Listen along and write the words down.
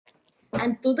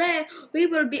and today we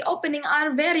will be opening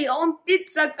our very own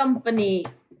pizza company.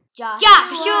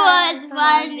 Joshua's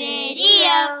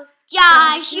FunVideo.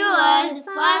 Joshua's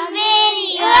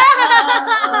FunVideo.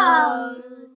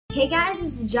 Hey guys,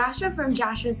 this is Joshua from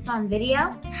Joshua's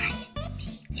FunVideo. Hi, it's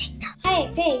me, Jacob.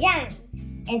 Hi, Pagan.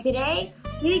 And today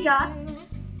we got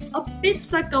a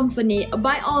pizza company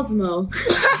by Osmo.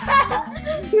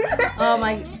 oh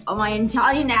my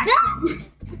Italian accent.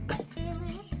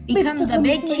 Become the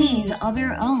big cheese of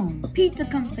your own pizza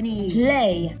company.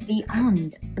 Play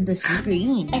beyond the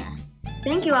screen.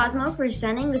 Thank you, Osmo, for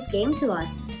sending this game to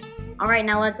us. Alright,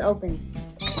 now let's open.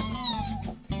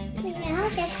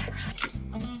 Okay.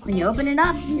 When you open it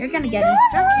up, you're gonna get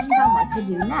instructions on what to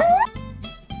do next.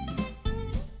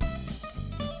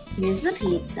 Here's the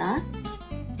pizza.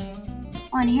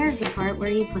 Oh, and here's the part where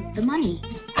you put the money.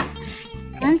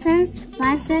 1 cent,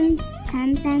 5 cents,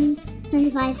 10 cents,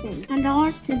 25 cents,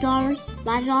 $1, $2,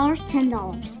 $5,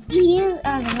 $10. These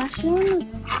are the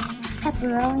mushrooms,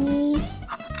 pepperoni,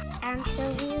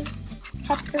 anchovies,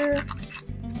 pepper,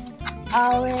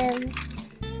 olives,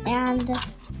 and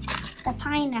the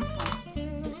pineapple.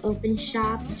 Open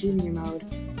shop, junior mode.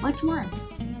 Which one?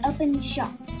 Open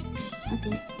shop.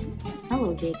 Okay.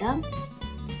 Hello, Jacob.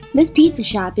 This pizza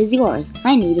shop is yours.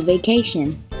 I need a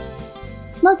vacation.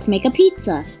 Let's make a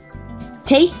pizza.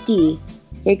 Tasty!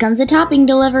 Here comes a topping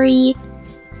delivery.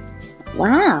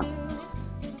 Wow.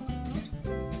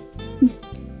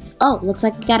 Oh, looks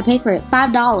like you gotta pay for it.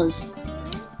 $5.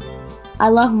 I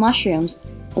love mushrooms.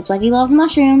 Looks like he loves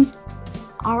mushrooms.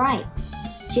 Alright.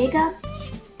 Jacob,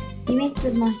 you make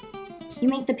the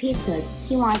pizzas.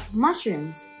 He wants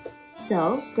mushrooms.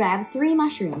 So, grab 3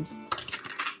 mushrooms.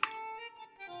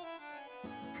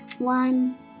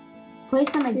 1, Place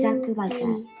them exactly 2, like 3.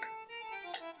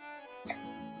 that.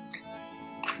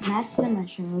 Match the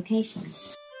mushroom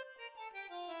locations.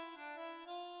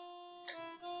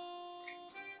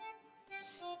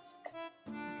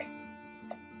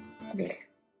 There.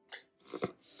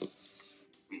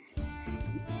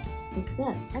 Looks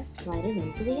good. Let's slide it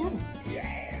into the oven.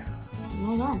 Yeah.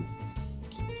 Well done.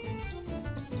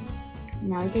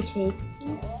 Now we can take.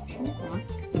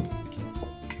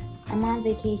 I'm on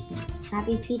vacation.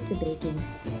 Happy pizza baking.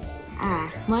 Ah,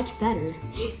 much better.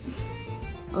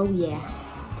 Oh yeah.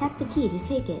 Tap the key to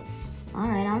take it.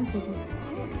 Alright, I'll take it.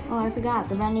 Oh, I forgot.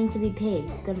 The rent needs to be paid.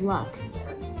 Good luck.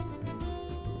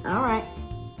 Alright.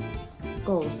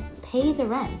 Goals. Pay the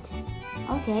rent.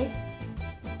 Okay.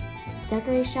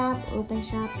 Decorate shop, open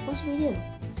shop. What should we do?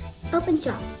 Open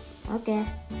shop. Okay.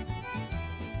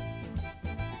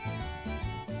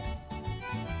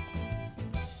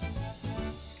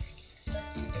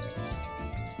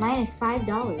 Minus $5.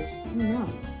 Oh no.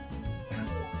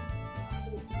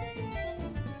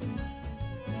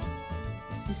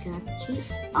 He got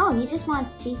cheese. Oh, he just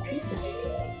wants cheese pizza.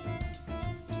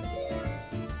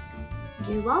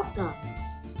 You're welcome.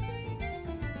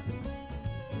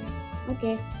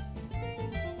 Okay.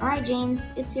 Alright, James,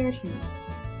 it's your turn.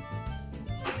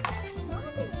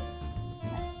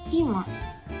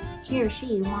 He or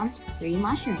she wants 3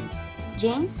 mushrooms.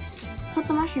 James, put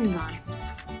the mushrooms on.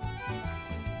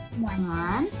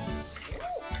 1,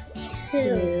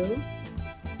 2,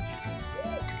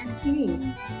 and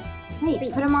 3.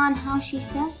 Wait, put them on how she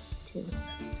said to.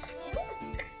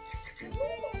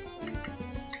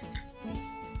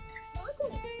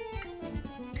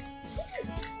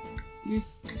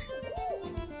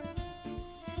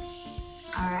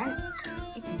 Alright.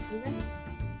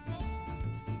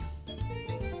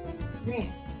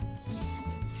 There.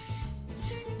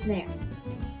 There.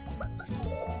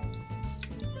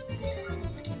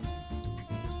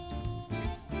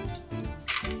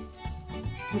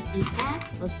 Eat that.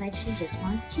 Looks like she just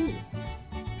wants cheese.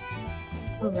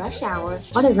 Oh, rush hour.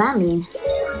 What does that mean?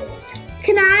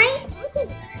 Can I?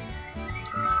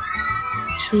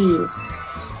 Cheese.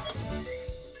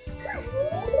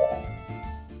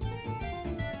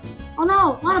 Oh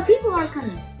no, a lot of people are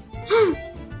coming.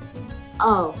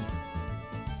 Oh,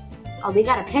 we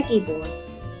got a picky boy.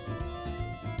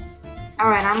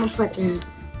 Alright, I'm gonna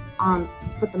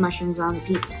put the mushrooms on the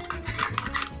pizza.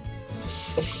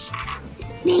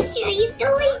 Make sure you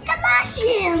delete the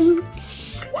mushrooms.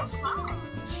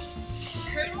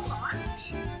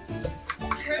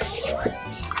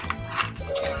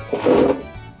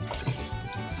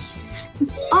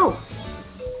 Oh,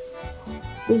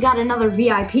 we got another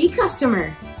VIP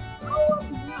customer.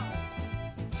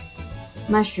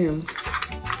 Mushrooms.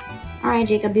 Alright,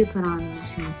 Jacob, you put on the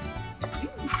mushrooms.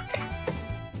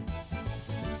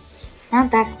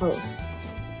 Not that close.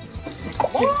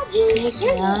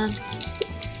 Jacob.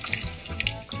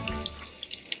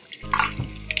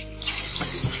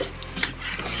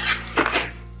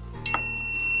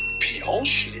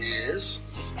 motion is...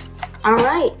 All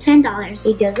right. $10.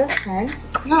 He gives us 10.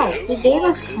 No, he gave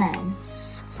us 10.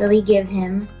 So we give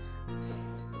him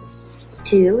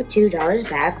 $2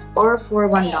 back, or for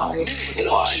 $1.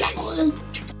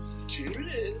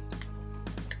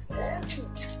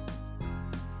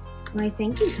 Why,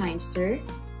 thank you, kind sir.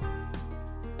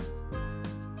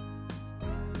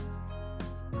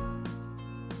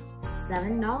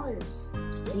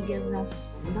 $7. He gives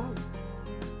us $7.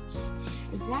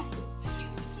 Exactly.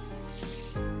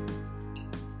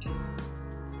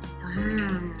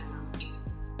 Wow.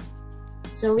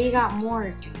 So we got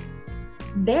more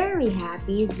very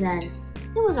happies than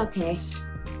it was okay.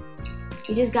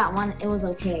 We just got one, it was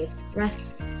okay. Rest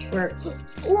were,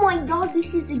 oh my god,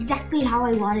 this is exactly how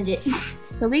I wanted it.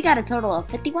 So we got a total of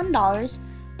 $51,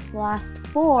 lost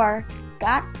 4,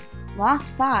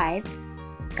 lost 5,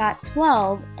 got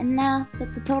 12, and now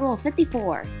with the total of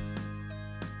 54.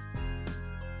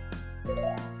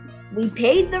 We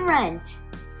paid the rent.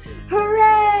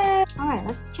 Hooray! Alright,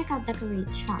 let's check out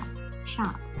decorate shop.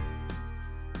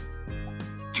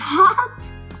 Top?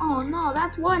 Oh no,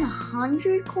 that's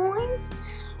 100 coins?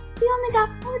 We only got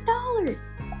 $4.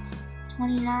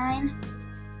 29.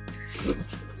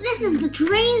 This is the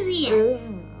craziest.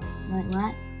 Wait,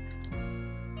 what?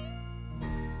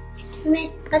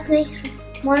 Let's make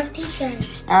more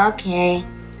pizzas. Okay.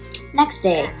 Next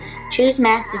day. Choose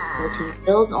math difficulty.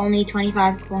 Bills only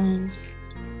 25 coins.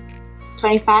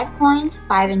 25 coins,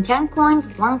 5 and 10 coins,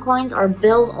 1 coins, or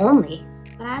bills only.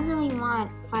 But I really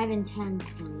want 5 and 10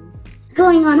 coins.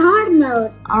 Going on hard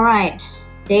mode. Alright.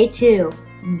 Day 2.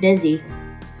 Busy.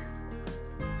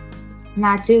 It's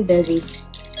not too busy.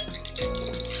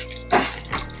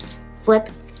 Flip.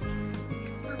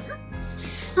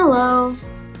 Hello.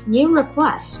 New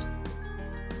request.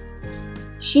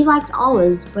 She likes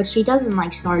olives, but she doesn't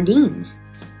like sardines.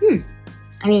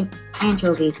 I mean,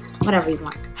 anchovies. Whatever you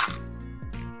want.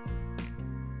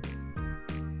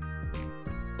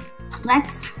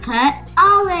 Let's cut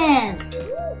olives.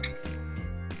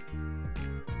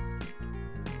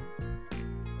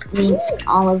 The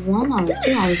olive 1, olive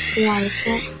 2, olive 3, olive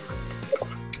 4.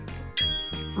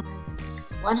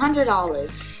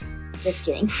 $100. Just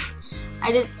kidding.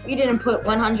 We didn't put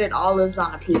 100 olives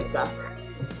on a pizza.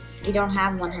 We don't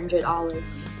have 100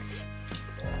 olives.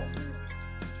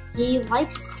 He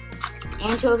likes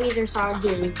anchovies or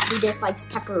sardines. He dislikes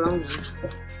pepperonis.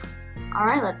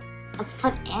 Alright, let's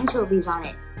put anchovies on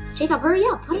it. Jacob, hurry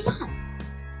up, put it on.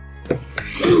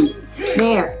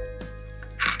 There.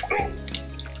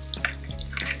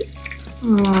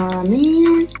 Oh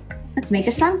man. Let's make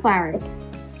a sunflower.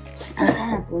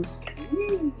 Apples.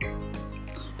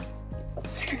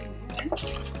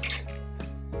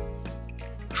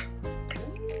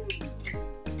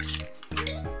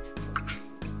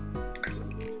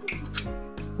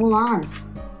 Hold on.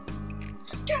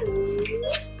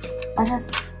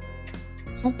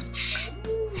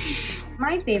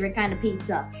 My favorite kind of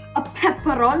pizza. A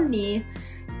pepperoni.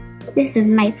 This is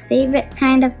my favorite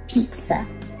kind of pizza.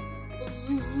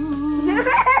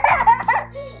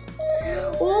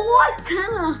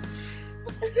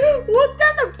 What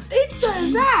kind of pizza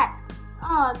is that?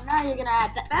 Oh, now you're gonna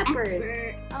add the peppers.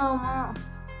 Oh no.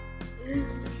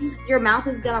 Your mouth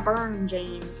is gonna burn,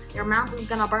 Jane. Your mouth is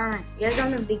gonna burn. You're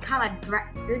gonna become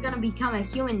a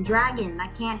human dragon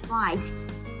that can't fly.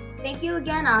 Thank you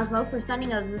again, Osmo, for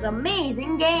sending us this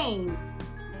amazing game.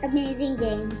 Amazing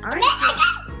game. All right.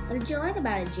 What did you like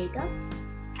about it, Jacob?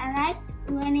 I like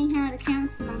learning how to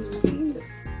count money.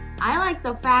 I like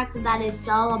the fact that it's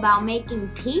all about making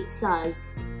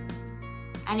pizzas.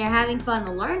 And you're having fun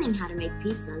learning how to make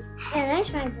pizzas. And I'm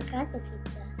trying to cut the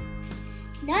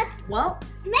pizza. Well,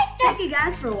 thank you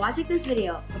guys for watching this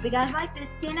video. Hope you guys liked it.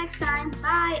 See you next time.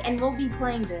 Bye. And we'll be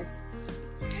playing this.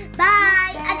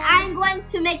 Bye. And I'm going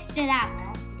to mix it up.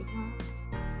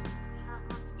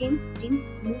 James,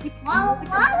 move it. Whoa.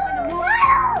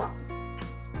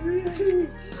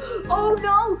 Oh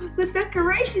no, the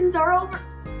decorations are over.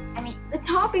 I mean, the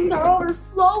toppings are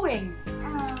overflowing.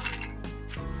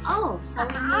 Oh, so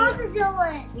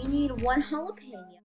we need 1 jalapeno.